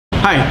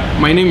Hi,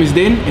 my name is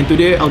Dane and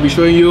today I'll be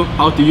showing you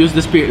how to use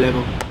the spirit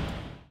level.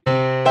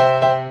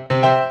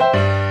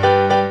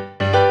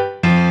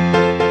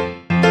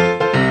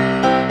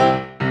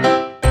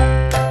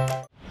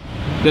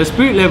 The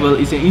spirit level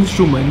is an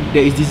instrument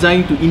that is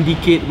designed to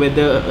indicate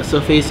whether a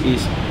surface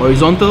is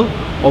horizontal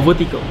or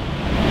vertical.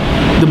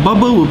 The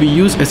bubble will be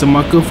used as a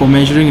marker for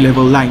measuring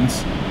level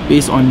lines.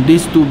 Based on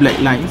these two black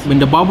lines, when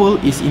the bubble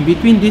is in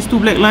between these two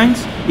black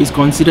lines, is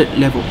considered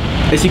level.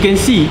 As you can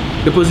see,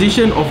 the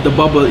position of the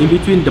bubble in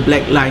between the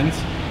black lines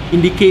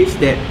indicates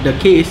that the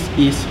case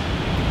is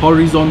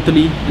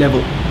horizontally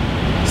level.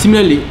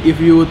 Similarly, if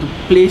you were to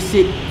place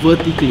it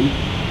vertically,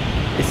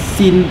 as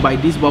seen by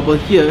this bubble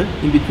here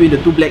in between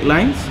the two black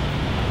lines,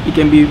 it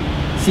can be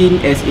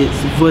seen as it's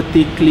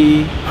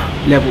vertically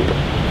level.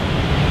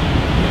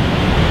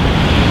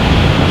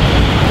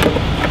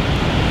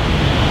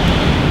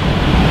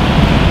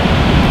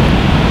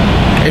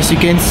 As you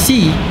can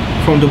see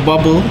from the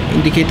bubble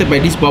indicated by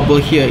this bubble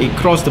here, it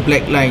crossed the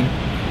black line.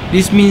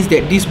 This means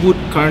that this wood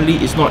currently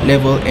is not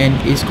level and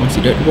is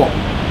considered warped.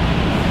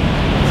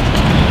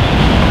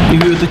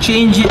 If you were to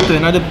change it to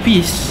another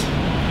piece,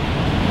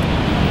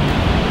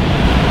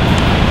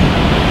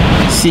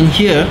 seen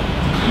here,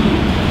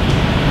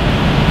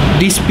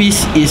 this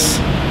piece is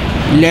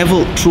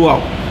leveled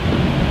throughout.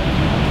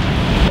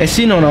 As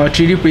seen on our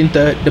 3D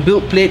printer, the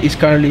build plate is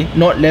currently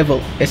not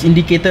level, as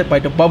indicated by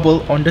the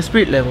bubble on the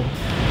spirit level.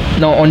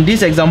 Now on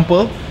this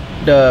example,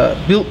 the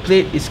build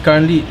plate is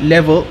currently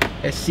level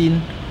as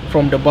seen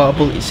from the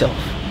bubble itself.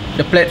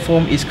 The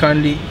platform is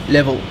currently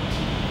level.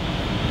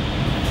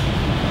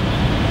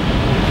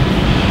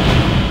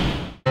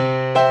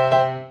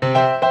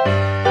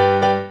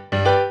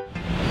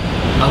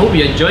 I hope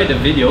you enjoyed the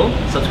video.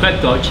 Subscribe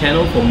to our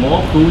channel for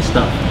more cool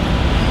stuff.